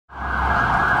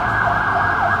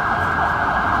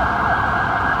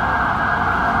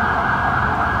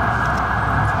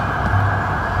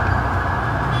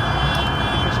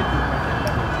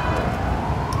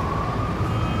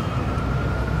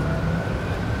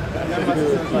Was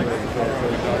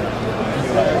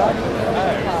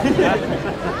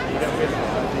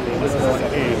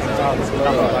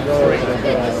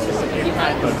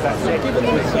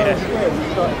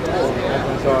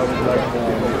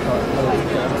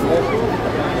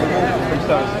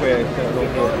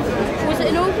it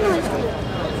an organised?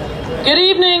 Good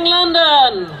evening,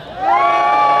 London.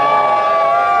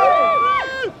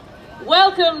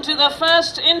 Welcome to the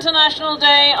first International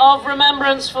Day of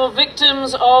Remembrance for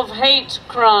Victims of Hate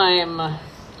Crime.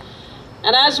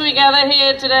 And as we gather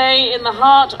here today in the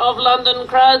heart of London,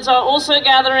 crowds are also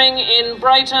gathering in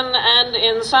Brighton and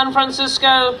in San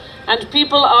Francisco, and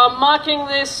people are marking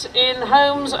this in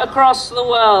homes across the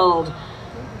world.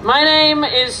 My name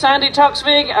is Sandi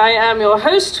Toksvig. I am your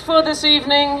host for this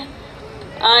evening.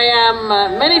 I am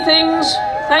many things.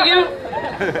 Thank you.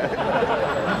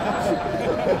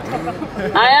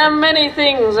 I am many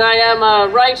things. I am a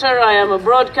writer, I am a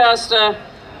broadcaster,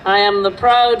 I am the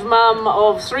proud mum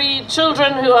of 3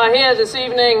 children who are here this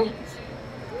evening.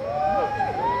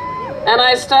 And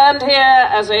I stand here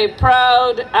as a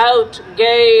proud, out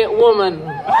gay woman.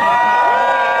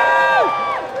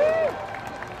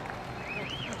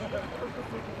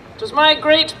 It was my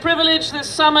great privilege this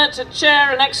summer to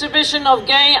chair an exhibition of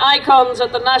gay icons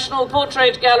at the National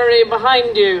Portrait Gallery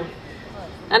behind you.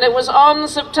 And it was on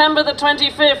September the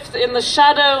 25th, in the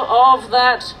shadow of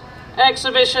that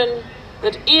exhibition,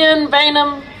 that Ian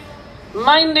Baynham,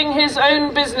 minding his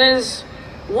own business,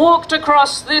 walked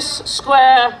across this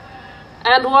square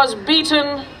and was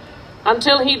beaten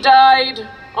until he died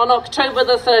on October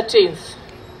the 13th.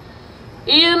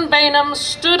 Ian Baynham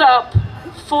stood up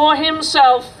for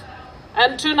himself,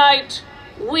 and tonight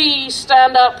we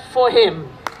stand up for him.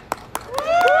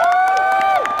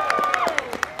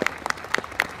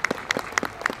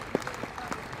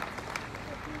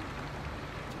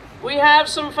 We have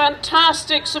some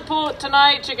fantastic support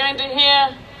tonight. You're going to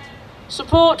hear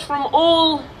support from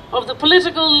all of the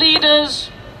political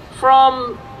leaders,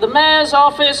 from the mayor's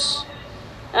office,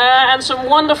 and some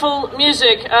wonderful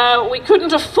music. We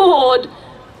couldn't afford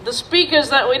the speakers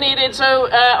that we needed, so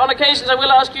on occasions I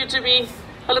will ask you to be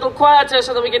a little quieter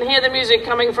so that we can hear the music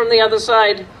coming from the other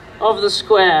side of the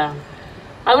square.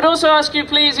 I would also ask you,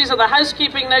 please, these are the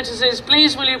housekeeping notices,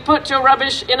 please will you put your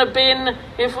rubbish in a bin.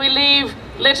 If we leave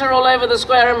litter all over the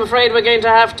square, I'm afraid we're going to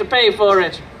have to pay for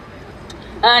it.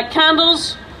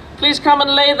 Candles, please come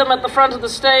and lay them at the front of the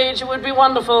stage. It would be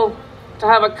wonderful to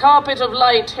have a carpet of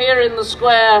light here in the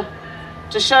square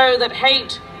to show that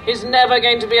hate is never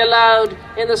going to be allowed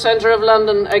in the centre of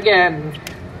London again.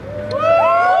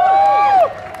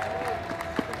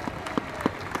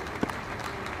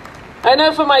 I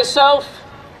know for myself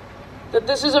that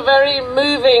this is a very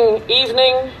moving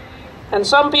evening, and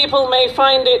some people may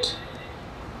find it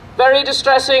very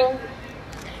distressing.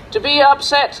 To be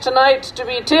upset tonight, to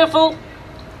be tearful,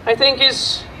 I think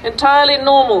is entirely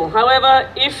normal. However,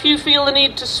 if you feel the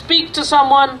need to speak to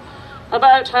someone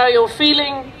about how you're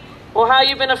feeling or how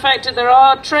you've been affected, there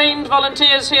are trained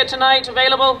volunteers here tonight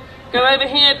available. Go over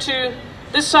here to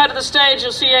this side of the stage.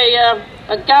 You'll see a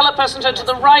gala passenger to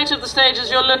the right of the stage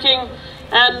as you're looking,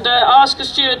 and ask a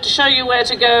steward to show you where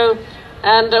to go,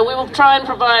 and we will try and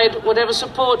provide whatever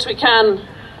support we can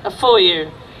for you.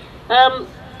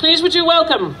 Please would you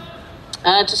welcome,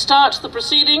 to start the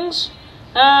proceedings,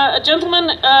 a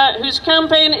gentleman whose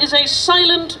campaign is a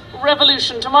silent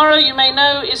revolution. Tomorrow, you may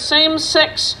know, is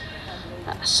same-sex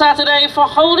Saturday for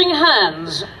holding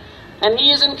hands, and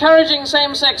he is encouraging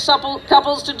same-sex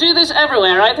couples to do this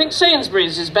everywhere. I think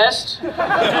Sainsbury's is best.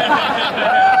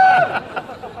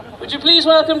 Would you please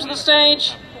welcome to the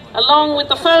stage, along with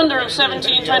the founder of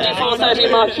 172430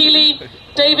 Mark Healey,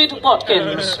 David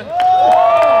Watkins.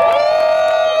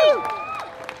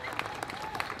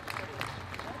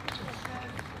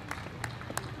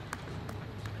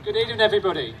 Good evening,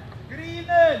 everybody. Good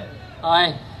evening.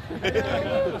 Hi.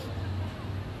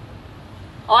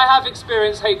 I have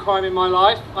experienced hate crime in my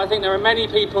life. I think there are many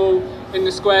people in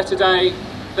the square today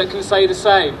that can say the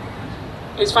same.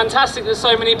 It's fantastic that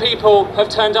so many people have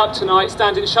turned up tonight,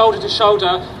 standing shoulder to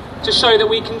shoulder, to show that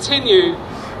we continue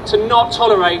to not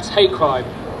tolerate hate crime.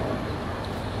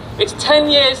 It's 10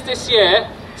 years this year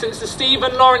since the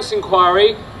Stephen Lawrence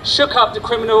inquiry shook up the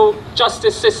criminal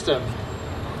justice system.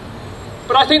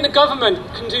 But I think the government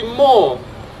can do more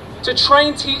to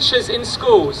train teachers in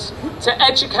schools, to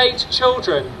educate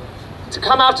children, to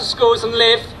come out of schools and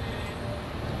live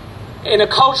in a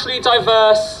culturally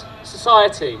diverse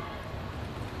society.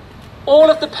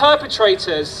 All of the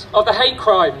perpetrators of the hate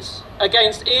crimes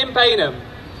against Ian Baynham,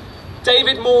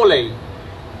 David Morley,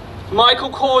 Michael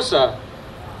Causer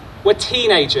were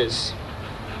teenagers.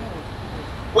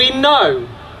 We know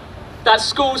that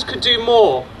schools could do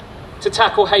more to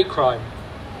tackle hate crime.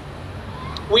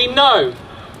 We know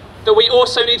that we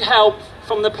also need help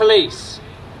from the police.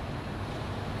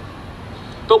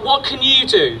 But what can you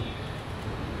do?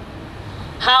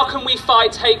 How can we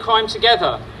fight hate crime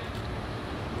together?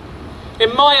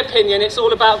 In my opinion, it's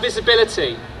all about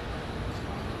visibility.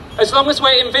 As long as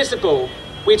we're invisible,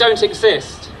 we don't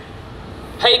exist.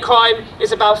 Hate crime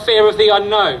is about fear of the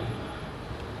unknown.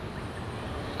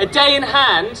 A day in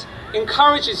hand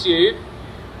encourages you,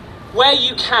 where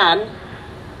you can,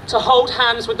 to hold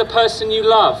hands with the person you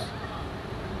love.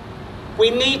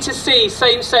 We need to see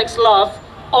same-sex love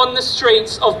on the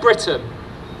streets of Britain.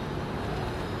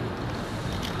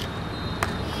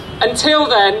 Until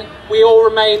then, we all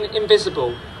remain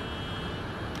invisible.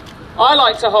 I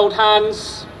like to hold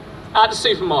hands at the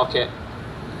supermarket.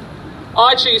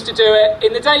 I choose to do it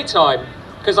in the daytime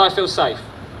because I feel safe.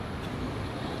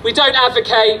 We don't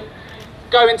advocate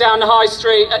going down the high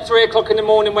street at 3 o'clock in the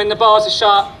morning when the bars are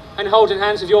shut and holding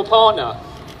hands with your partner.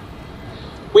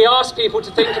 We ask people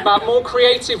to think about more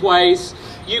creative ways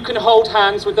you can hold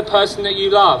hands with the person that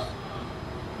you love.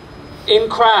 In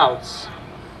crowds,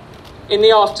 in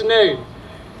the afternoon,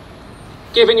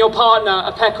 giving your partner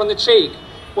a peck on the cheek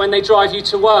when they drive you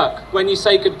to work, when you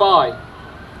say goodbye.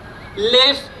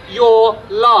 Live your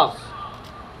love.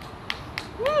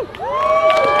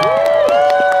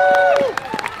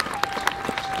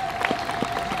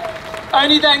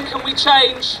 Only then can we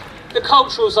change the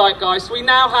cultural zeitgeist. We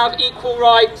now have equal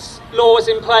rights laws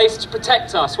in place to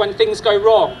protect us when things go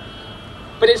wrong.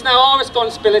 But it's now our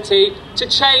responsibility to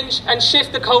change and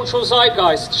shift the cultural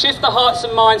zeitgeist, shift the hearts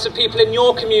and minds of people in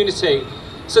your community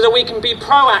so that we can be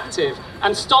proactive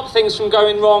and stop things from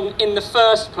going wrong in the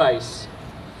first place.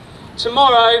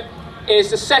 Tomorrow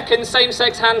is the second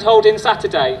same-sex hand-holding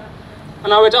Saturday,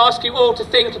 and I would ask you all to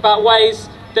think about ways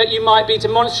that you might be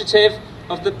demonstrative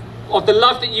of the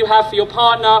love that you have for your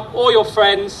partner or your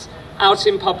friends out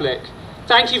in public.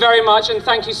 Thank you very much, and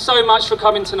thank you so much for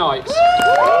coming tonight.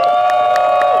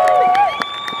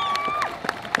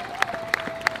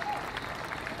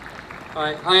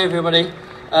 Hi everybody.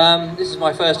 This is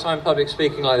my first time public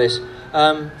speaking like this.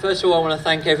 First of all, I want to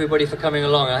thank everybody for coming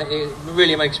along. It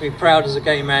really makes me proud as a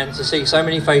gay man to see so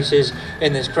many faces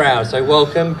in this crowd. So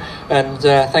welcome, and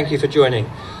thank you for joining.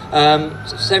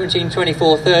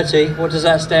 172430, what does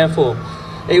that stand for?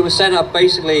 It was set up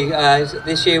basically,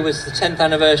 this year was the 10th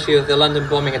anniversary of the London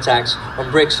bombing attacks on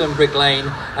Brixton, Brick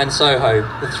Lane and Soho.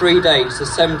 The 3 dates, the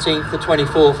 17th, the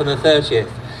 24th and the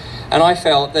 30th. And I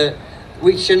felt that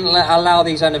we shouldn't allow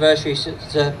these anniversaries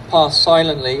to pass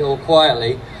silently or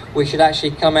quietly. We should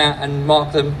actually come out and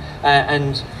mark them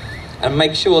and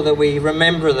make sure that we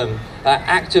remember them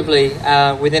actively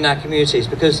within our communities.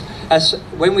 Because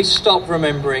when we stop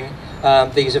remembering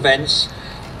these events,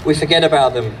 we forget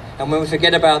about them, and when we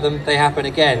forget about them, they happen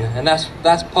again. And that's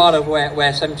part of where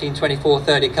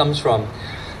 172430 comes from.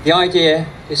 The idea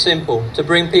is simple: to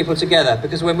bring people together,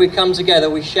 because when we come together,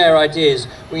 we share ideas,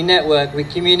 we network, we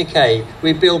communicate,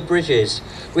 we build bridges.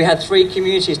 We had 3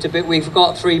 communities to build. We've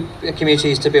got 3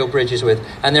 communities to build bridges with,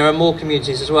 and there are more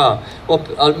communities as well.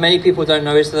 What many people don't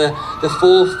know is the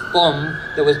 4th bomb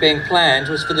that was being planned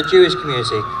was for the Jewish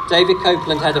community. David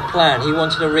Copeland had a plan. He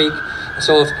wanted to wreak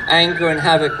sort of anger and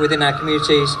havoc within our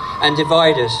communities and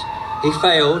divide us. He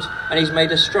failed, and he's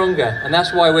made us stronger. And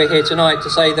that's why we're here tonight, to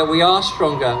say that we are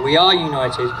stronger, we are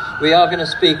united, we are going to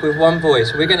speak with one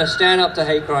voice. We're going to stand up to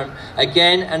hate crime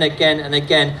again and again and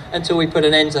again until we put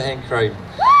an end to hate crime.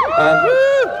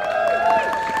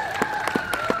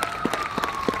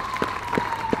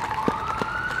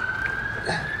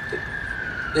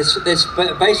 There's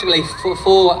basically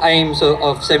 4 aims of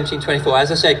 1724.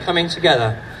 As I said, coming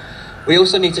together. We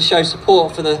also need to show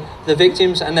support for the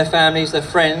victims and their families, their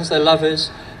friends, their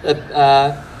lovers,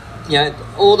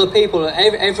 all the people.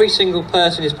 Every single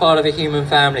person is part of a human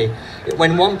family.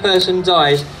 When one person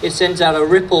dies, it sends out a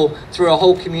ripple through a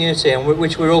whole community, and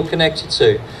which we're all connected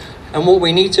to. And what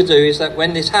we need to do is that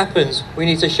when this happens, we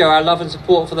need to show our love and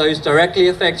support for those directly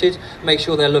affected, make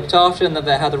sure they're looked after and that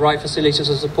they have the right facilities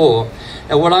and support.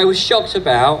 Now, what I was shocked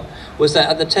about was that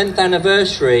at the 10th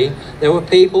anniversary, there were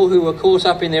people who were caught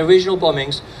up in the original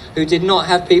bombings who did not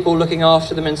have people looking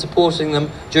after them and supporting them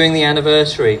during the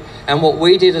anniversary. And what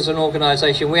we did as an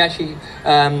organisation, we actually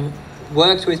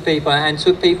worked with people and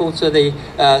took people to the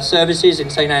services in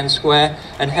St Anne's Square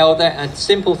and held there, and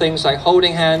simple things like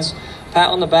holding hands, pat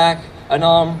on the back, an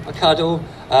arm, a cuddle,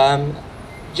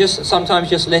 sometimes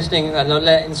just listening and not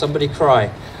letting somebody cry.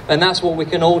 And that's what we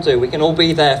can all do. We can all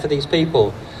be there for these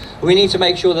people. We need to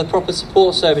make sure the proper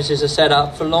support services are set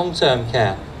up for long-term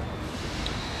care.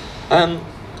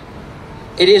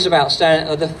 it is about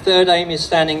the third aim is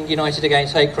standing united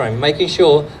against hate crime, making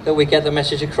sure that we get the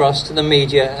message across to the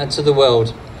media and to the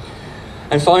world.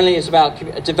 And finally, it's about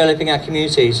developing our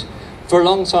communities. For a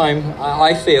long time,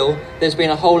 I feel there's been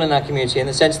a hole in our community in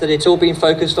the sense that it's all been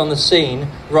focused on the scene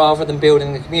rather than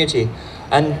building the community.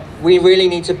 And we really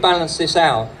need to balance this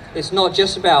out. It's not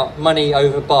just about money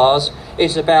over bars,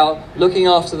 it's about looking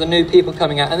after the new people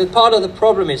coming out. And part of the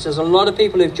problem is there's a lot of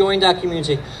people who've joined our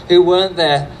community who weren't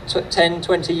there 10,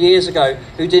 20 years ago,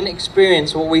 who didn't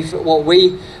experience what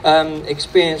we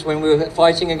experienced when we were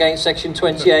fighting against Section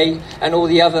 28 and all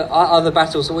the other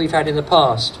battles that we've had in the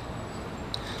past.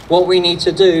 What we need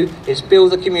to do is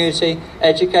build the community,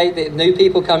 educate the new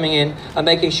people coming in, and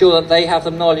making sure that they have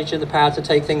the knowledge and the power to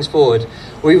take things forward.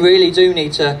 We really do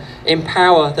need to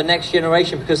empower the next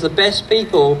generation, because the best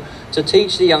people to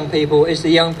teach the young people is the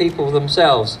young people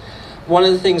themselves. One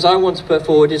of the things I want to put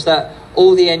forward is that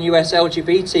all the NUS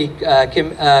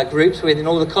LGBT groups within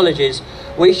all the colleges,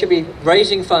 we should be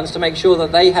raising funds to make sure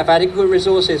that they have adequate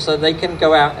resources so they can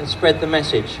go out and spread the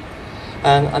message.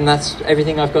 And that's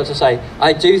everything I've got to say.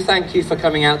 I do thank you for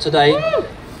coming out today.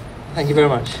 Thank you very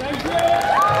much.